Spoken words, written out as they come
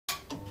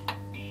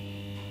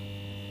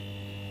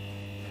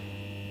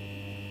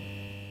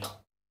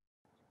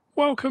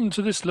welcome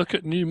to this look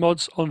at new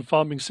mods on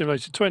Farming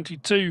Simulator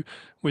 22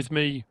 with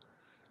me,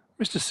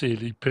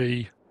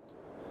 MrSealyp.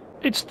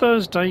 It's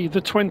Thursday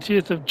the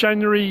 20th of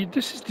January.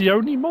 This is the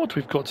only mod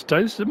we've got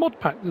today. This is a mod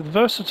pack, the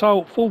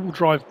Versatile 4-wheel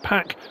drive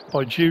pack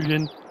by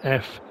Julian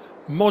F.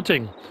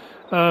 Modding.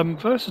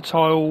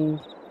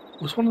 Versatile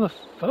was one of the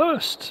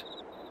first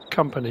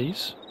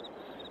companies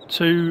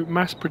to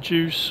mass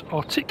produce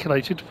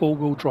articulated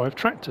 4-wheel drive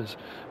tractors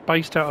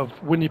based out of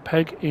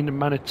Winnipeg in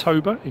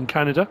Manitoba in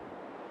Canada.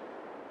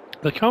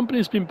 The company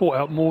has been bought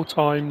out more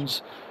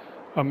times,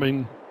 I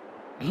mean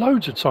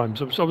loads of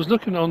times. I was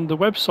looking on the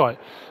website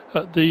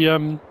at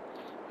the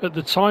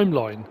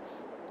timeline,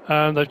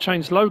 and they've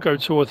changed logo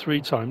 2 or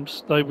 3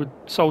 times. They were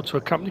sold to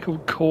a company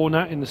called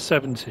Cornat in the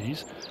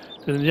 70s.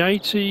 Then in the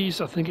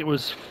 80s, I think it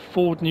was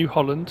Ford New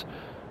Holland.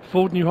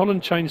 Ford New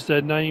Holland changed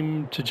their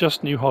name to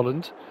just New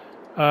Holland.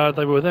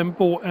 They were then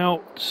bought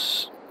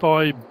out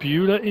by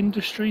Beulah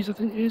Industries, I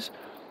think it is.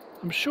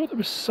 I'm sure there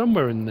was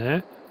somewhere in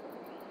there.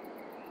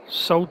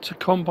 Sold to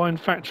Combine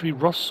Factory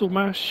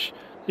Rosselmash.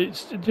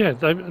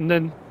 And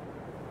then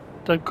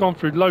they've gone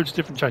through loads of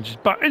different changes.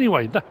 But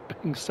anyway,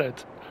 that being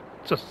said,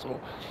 just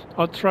thought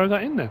I'd throw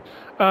that in there.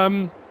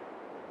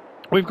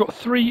 We've got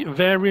 3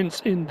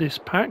 variants in this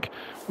pack.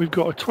 We've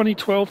got a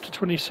 2012 to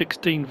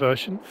 2016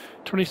 version,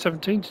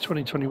 2017 to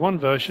 2021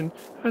 version,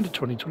 and a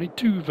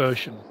 2022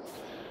 version.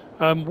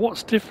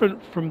 What's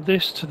different from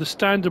this to the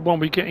standard one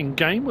we get in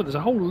game? Well, there's a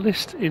whole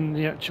list in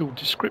the actual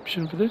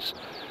description for this.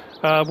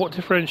 What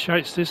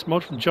differentiates this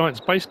mod from Giant's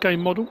base game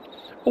model?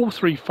 All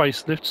 3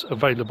 facelifts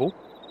available.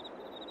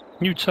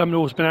 New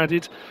terminal has been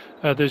added.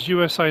 There's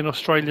USA and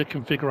Australia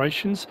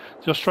configurations.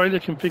 The Australia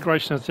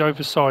configuration has the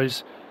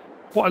oversize.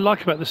 What I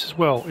like about this as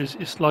well is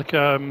it's like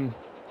I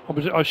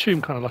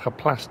assume kind of like a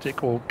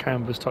plastic or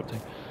canvas type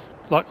thing,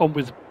 like on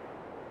with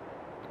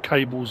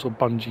cables or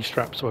bungee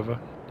straps or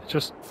whatever. It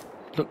just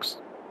looks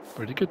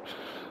really good.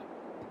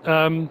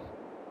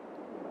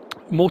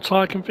 More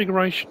tyre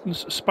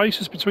configurations.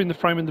 Spaces between the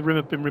frame and the rim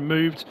have been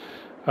removed.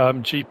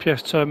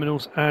 GPS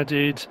terminals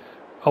added.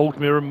 Old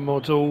mirror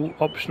model.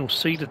 Optional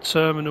cedar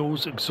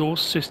terminals.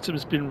 Exhaust system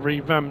has been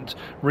revamped.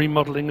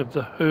 Remodeling of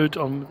the hood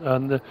on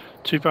the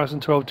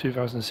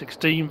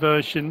 2012-2016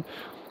 version.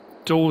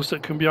 Doors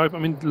that can be open. I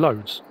mean,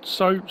 loads.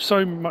 So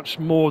much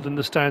more than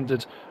the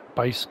standard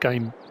base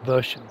game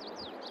version.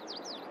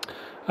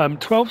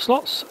 12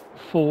 slots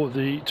for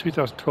the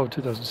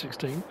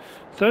 2012-2016.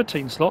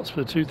 13 slots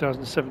for the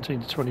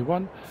 2017 to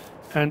 21,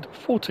 and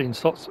 14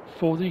 slots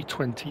for the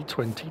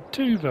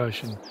 2022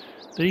 version.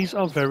 These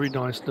are very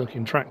nice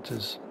looking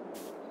tractors.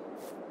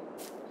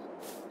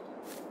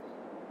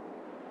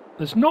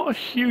 There's not a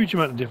huge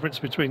amount of difference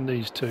between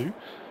these two.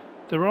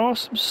 There are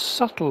some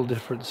subtle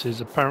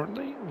differences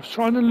apparently. I was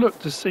trying to look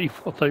to see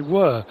what they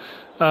were.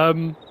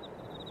 The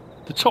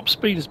top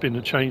speed has been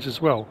changed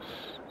as well.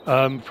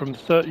 From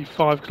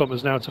 35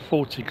 kilometers an hour to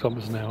 40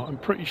 kilometers an hour. I'm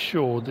pretty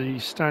sure the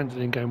standard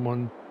in-game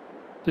one,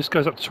 this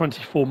goes up to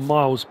 24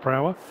 miles per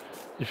hour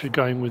if you're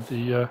going with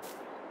the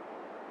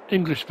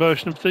English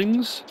version of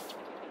things.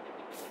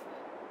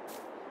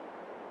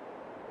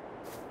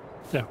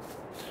 Yeah,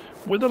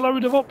 with a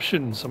load of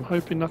options. I'm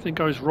hoping nothing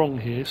goes wrong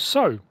here.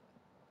 So,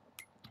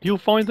 you'll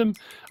find them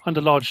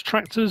under large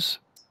tractors.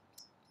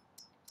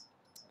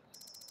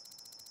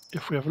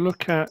 If we have a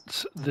look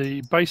at the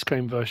base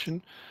game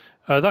version,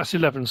 that's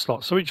 11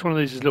 slots, so each one of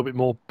these is a little bit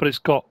more, but it's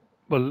got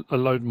a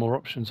load more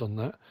options on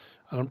that.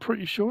 And I'm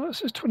pretty sure that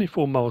says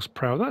 24 miles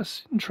per hour.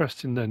 That's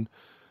interesting then,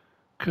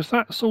 because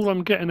that's all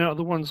I'm getting out of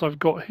the ones I've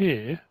got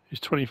here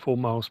is 24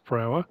 miles per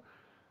hour.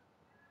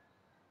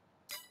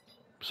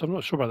 So I'm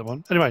not sure about that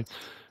one. Anyway,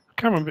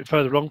 camera a bit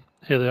further along.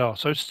 Here they are.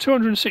 So it's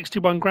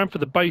 261 grand for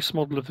the base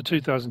model of the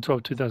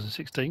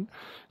 2012-2016,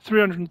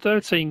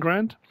 313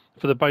 grand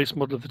for the base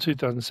model of the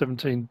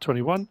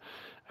 2017-21,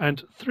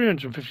 and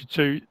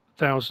 352,000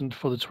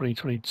 for the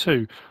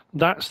 2022.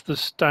 That's the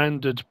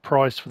standard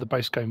price for the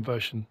base game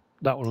version,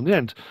 that one on the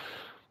end.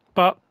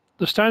 But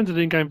the standard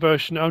in-game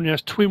version only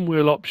has twin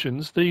wheel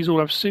options. These all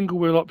have single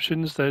wheel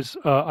options. There's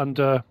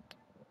under,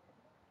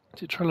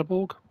 is it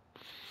Trelleborg?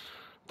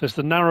 There's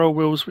the narrow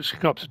wheels which can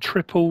go up to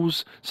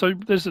triples. So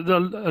there's a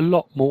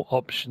lot more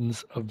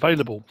options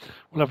available.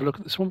 We'll have a look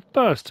at this one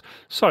first.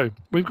 So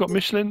we've got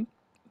Michelin,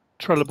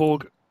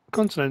 Trelleborg,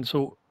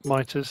 Continental,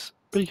 Mitas,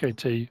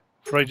 BKT,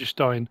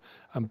 Fragestein,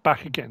 and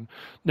back again.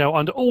 Now,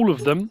 under all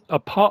of them,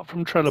 apart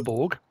from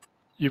Trelleborg,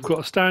 you've got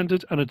a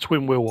standard and a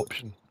twin wheel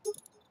option,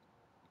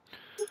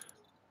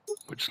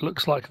 which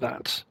looks like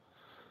that.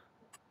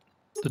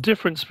 The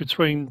difference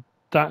between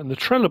that and the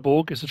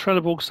Trelleborg is the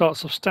Trelleborg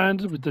starts off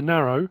standard with the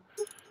narrow.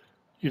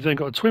 You've then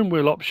got a twin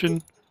wheel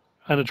option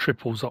and a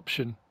triples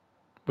option.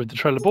 With the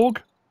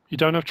Trelleborg, you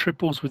don't have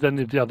triples with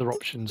any of the other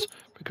options.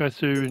 We go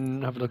through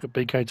and have a look at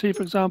BKT,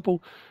 for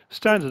example,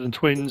 standard and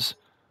twins,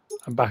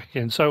 and back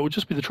again. So it will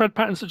just be the tread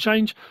patterns that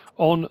change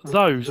on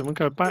those. And we'll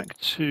go back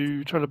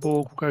to Trelleborg,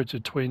 we'll go to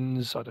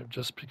twins. I don't,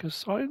 just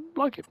because I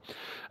like it.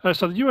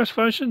 So the US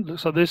version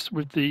looks like this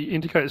with the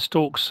indicator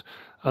stalks,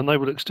 and they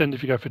will extend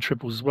if you go for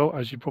triples as well,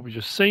 as you've probably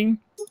just seen.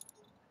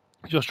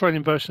 The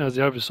Australian version has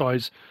the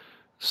oversize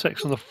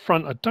section on the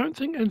front. I don't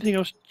think anything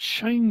else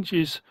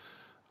changes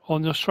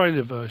on the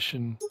Australia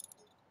version.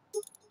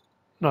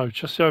 No,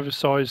 just the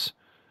oversize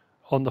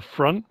on the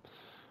front.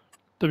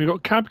 Then we've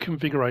got cab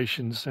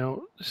configurations.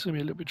 Now, this is going to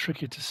be a little bit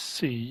tricky to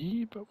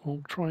see, but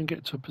we'll try and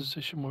get to a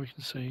position where we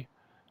can see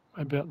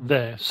maybe about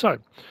there. So,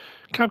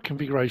 cab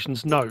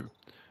configurations, no.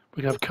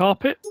 We have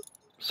carpet,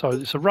 so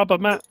it's a rubber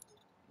mat,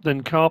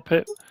 then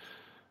carpet.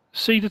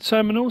 Cedar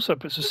terminal, so it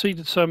puts a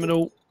cedar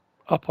terminal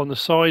up on the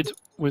side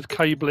with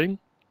cabling,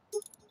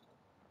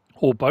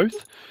 or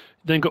both.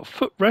 Then got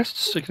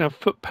footrests, so you can have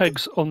foot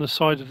pegs on the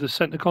side of the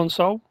centre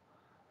console.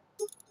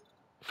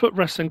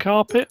 Footrest and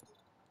carpet,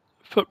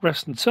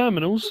 footrest and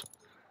terminals,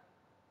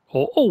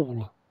 or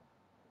all.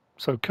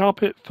 So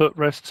carpet,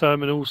 footrest,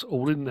 terminals,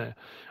 all in there.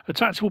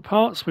 Attachable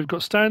parts, we've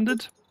got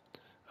standard,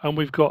 and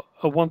we've got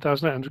a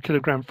 1,800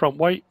 kilogram front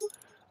weight.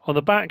 On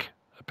the back,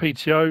 a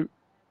PTO,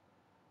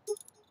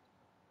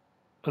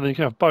 and then you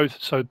can have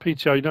both. So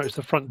PTO, you notice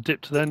the front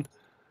dipped then.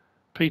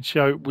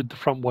 PTO with the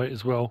front weight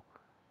as well,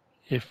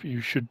 if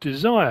you should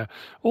desire.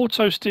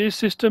 Auto steer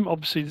system,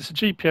 obviously it's a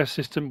GPS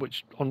system,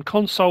 which on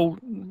console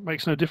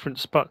makes no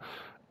difference, but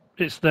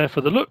it's there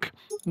for the look.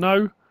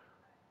 No.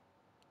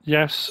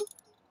 Yes.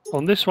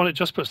 On this one, it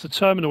just puts the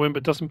terminal in,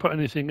 but doesn't put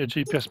anything, a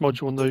GPS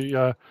module on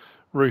the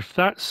roof.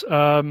 That's,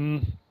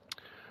 oh,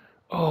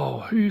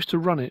 who used to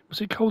run it? Was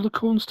it Calder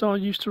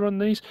Cornstar used to run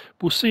these?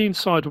 We'll see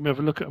inside when we have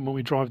a look at them when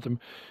we drive them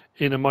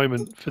in a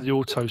moment for the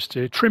auto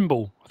steer.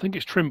 Trimble, I think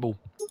it's Trimble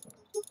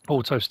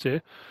auto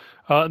steer.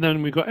 And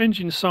then we've got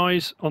engine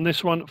size on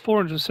this one,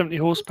 470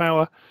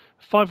 horsepower,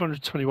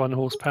 521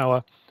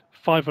 horsepower,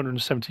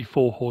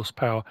 574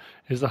 horsepower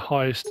is the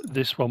highest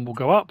this one will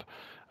go up.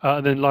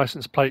 And then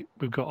license plate,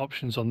 we've got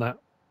options on that.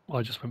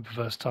 I just went for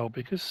versatile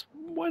because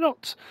why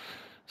not?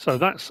 So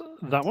that's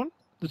that one.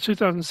 The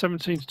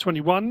 2017 to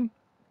 21.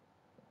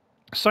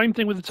 Same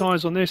thing with the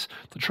tyres on this.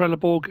 The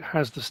Trelleborg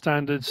has the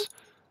standards,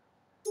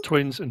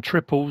 twins and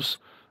triples.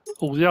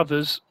 All the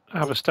others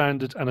have a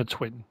standard and a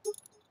twin.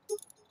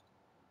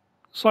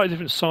 Slightly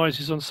different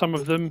sizes on some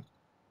of them,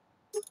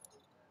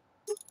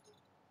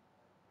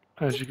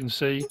 as you can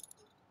see.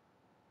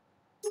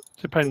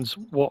 Depends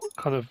what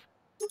kind of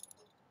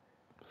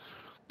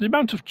the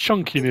amount of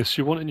chunkiness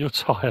you want in your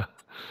tyre.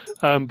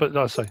 But like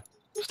I say,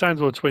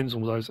 standard or twins,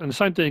 all those. And the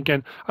same thing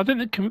again. I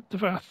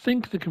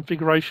think the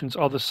configurations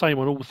are the same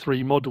on all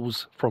three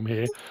models from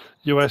here.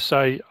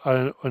 USA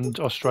and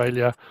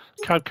Australia.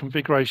 Cab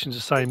configurations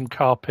the same.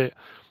 Carpet,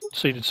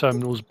 cedar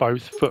terminals,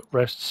 both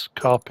footrests,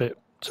 carpet,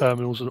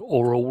 terminals,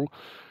 or all.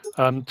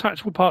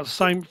 Tactical parts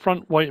same.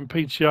 Front weight and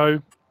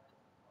PTO.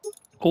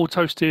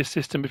 Auto steer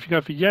system. If you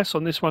go for yes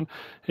on this one,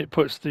 it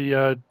puts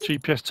the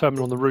GPS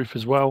terminal on the roof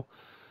as well.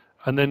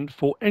 And then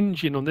for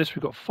engine on this,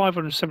 we've got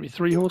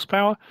 573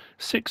 horsepower,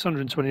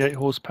 628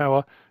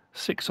 horsepower,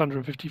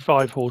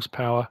 655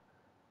 horsepower,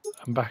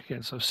 and back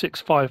again. So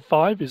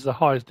 655 is the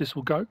highest this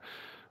will go.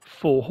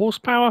 4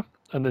 horsepower,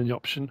 and then the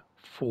option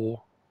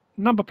for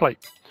number plate.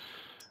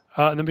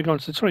 And then we go on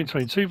to the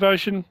 2022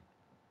 version.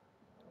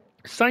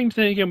 Same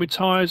thing again with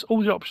tyres.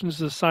 All the options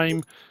are the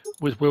same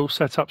with wheel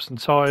setups and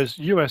tyres.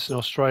 US and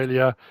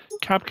Australia.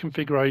 Cab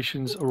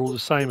configurations are all the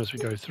same as we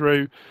go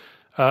through.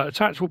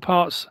 Attachable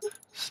parts,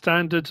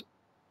 standard,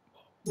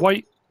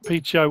 weight,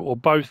 PTO, or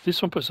both.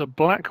 This one puts a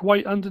black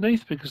weight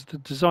underneath because of the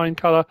design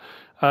colour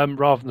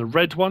rather than the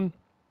red one.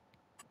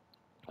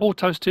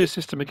 Auto steer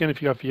system, again,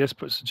 if you go for yes,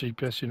 puts the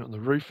GPS unit on the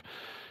roof.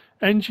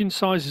 Engine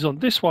sizes on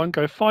this one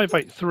go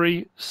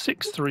 583,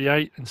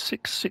 638, and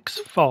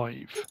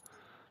 665.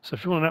 So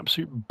if you want an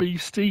absolute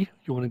beastie,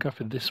 you want to go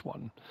for this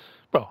one.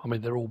 Well, I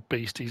mean, they're all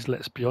beasties,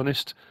 let's be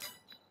honest.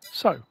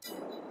 So,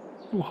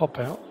 we'll hop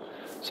out.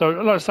 So,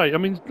 like I say, I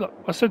mean, look,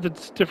 I said the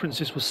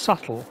differences were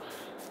subtle.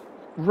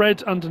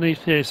 Red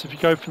underneath here, so if you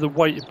go for the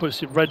weight, it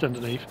puts it red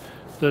underneath.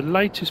 The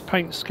latest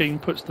paint scheme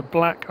puts the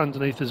black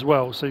underneath as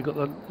well. So you've got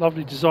the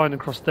lovely design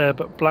across there,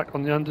 but black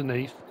on the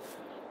underneath,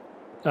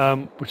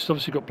 which has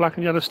obviously got black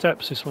and yellow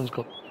steps. This one's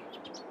got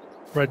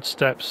red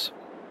steps.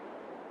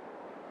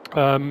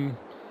 I'm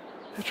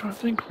trying to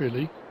think,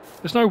 really.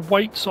 There's no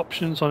weights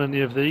options on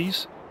any of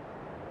these,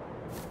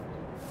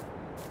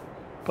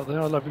 but they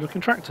are lovely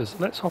looking tractors.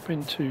 Let's hop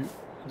into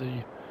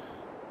the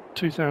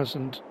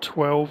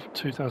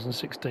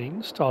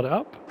 2012-2016, start it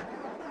up.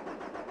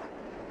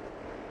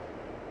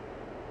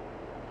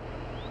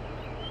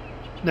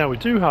 Now we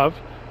do have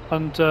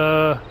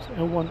under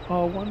L1,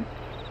 R1,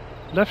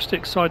 left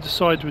stick side to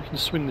side, we can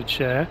swing the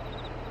chair.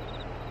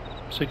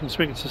 So you can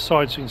swing it to the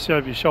side so you can see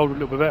over your shoulder a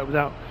little bit better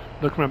without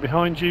looking around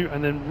behind you,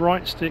 and then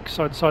right stick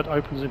side to side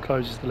opens and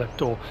closes the left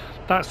door.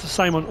 That's the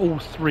same on all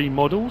three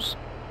models.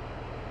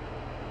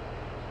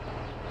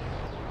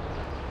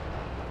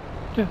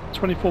 Yeah,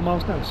 24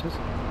 miles an hour it says.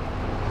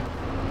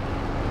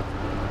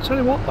 Tell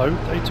you what though,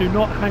 they do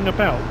not hang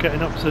about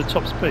getting up to the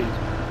top speed.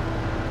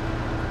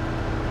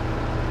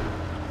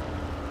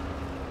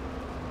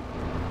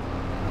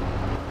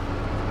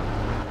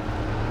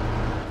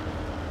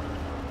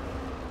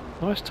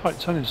 Nice tight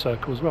turning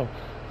circle as well.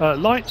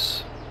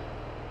 Lights.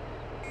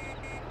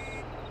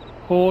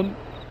 horn,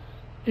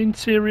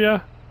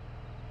 interior,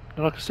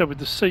 and like I said with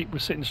the seat we're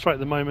sitting straight at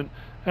the moment,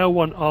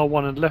 L1,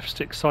 R1 and left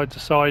stick side to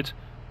side.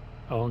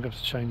 Oh, I'm going to have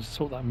to change,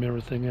 sort that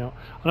mirror thing out.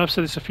 And I've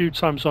said this a few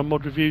times on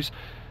mod reviews,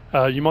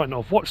 you might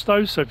not have watched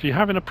those, so if you're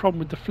having a problem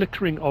with the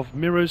flickering of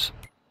mirrors,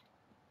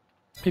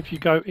 if you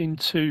go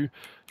into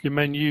your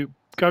menu,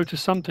 go to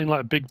something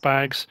like big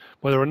bags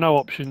where there are no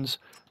options,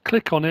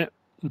 click on it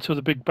until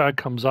the big bag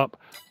comes up,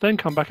 then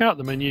come back out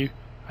the menu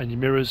and your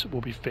mirrors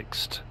will be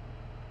fixed.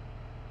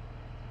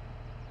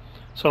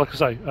 So like I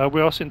say,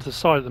 we are sitting to the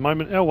side at the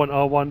moment, L1,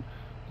 R1,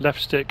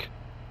 left stick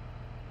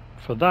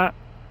for that,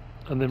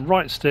 and then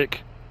right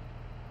stick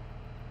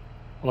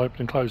will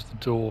open and close the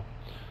door.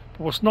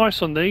 But what's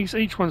nice on these,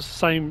 each one's the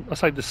same. I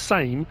say the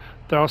same,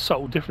 there are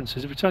subtle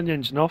differences. If we turn the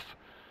engine off,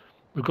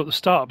 we've got the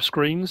startup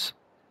screens.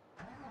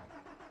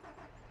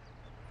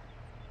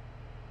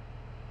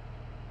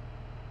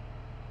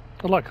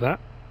 I like that,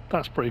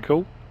 that's pretty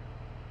cool.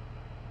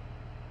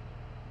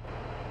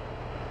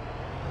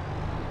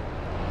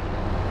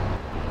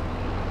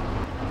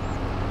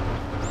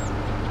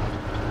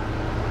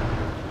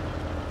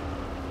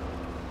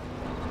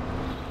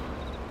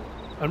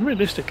 And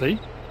realistically,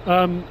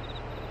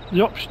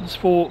 the options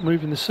for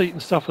moving the seat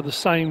and stuff are the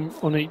same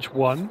on each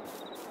one.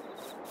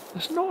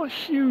 There's not a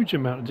huge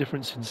amount of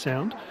difference in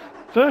sound.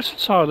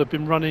 Versatile have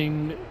been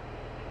running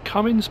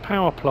Cummins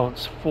power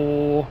plants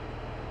for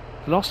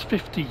the last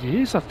 50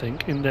 years, I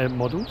think, in their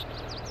models.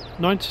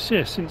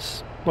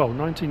 Since, well,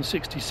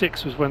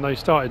 1966 was when they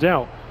started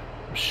out.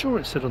 I'm sure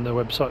it said on their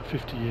website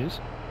 50 years.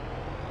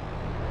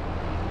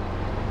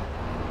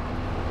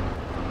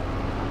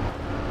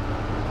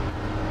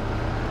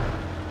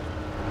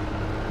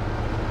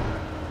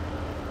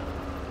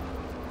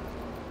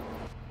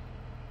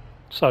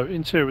 So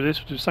interior with this,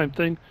 we'll do the same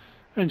thing,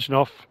 engine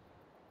off.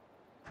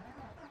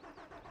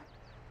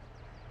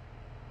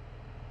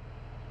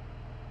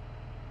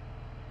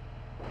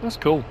 That's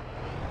cool.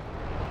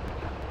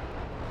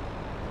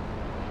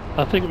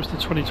 I think it was the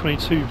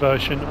 2022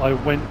 version I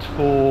went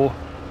for.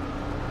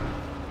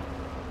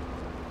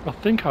 I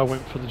think I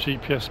went for the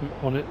GPS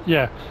on it,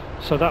 yeah.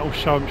 So that will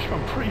show,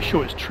 I'm pretty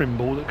sure it's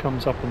Trimble that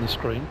comes up on the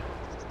screen.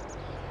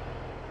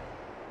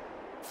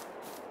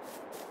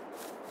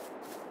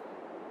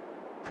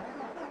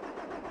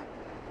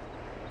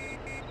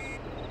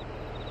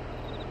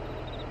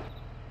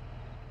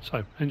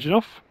 So, engine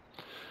off.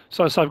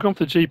 So I've gone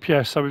for the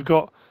GPS, so we've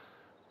got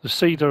the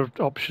cedar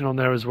option on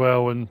there as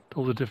well, and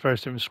all the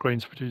various different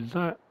screens. We do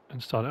that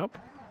and start it up.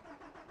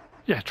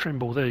 Yeah,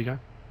 Trimble, there you go.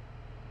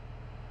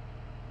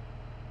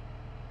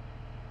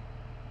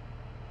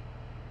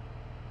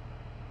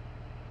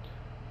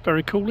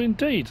 Very cool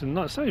indeed, and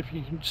like I say, if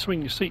you can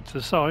swing your seat to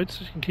the side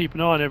so you can keep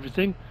an eye on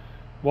everything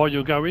while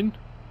you're going.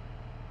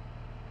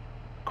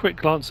 Quick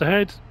glance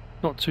ahead,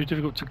 not too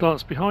difficult to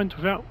glance behind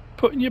without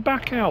putting your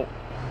back out.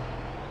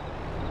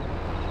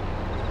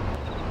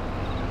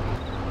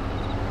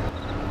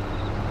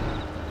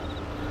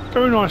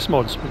 Very nice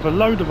mods with a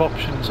load of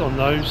options on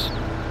those.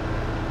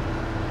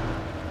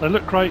 They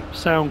look great,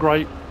 sound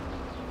great.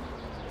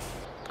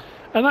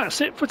 And that's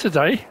it for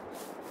today.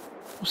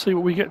 We'll see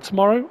what we get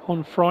tomorrow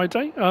on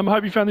Friday. I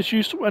hope you found this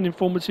useful and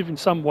informative in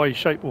some way,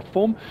 shape or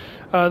form.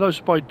 Those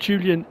are by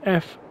Julian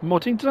F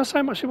Modding. Did I say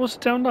how much it was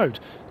to download?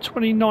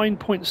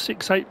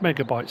 29.68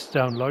 megabytes to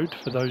download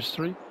for those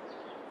three.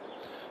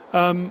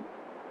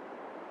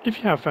 If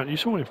you have found it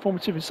useful and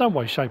informative in some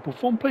way, shape or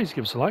form, please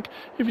give us a like.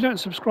 If you don't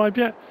subscribe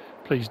yet,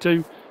 please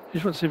do. If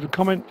you want to leave a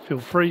comment,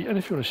 feel free. And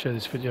if you want to share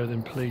this video,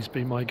 then please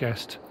be my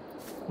guest.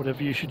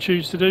 Whatever you should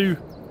choose to do.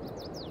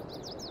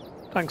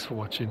 Thanks for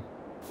watching.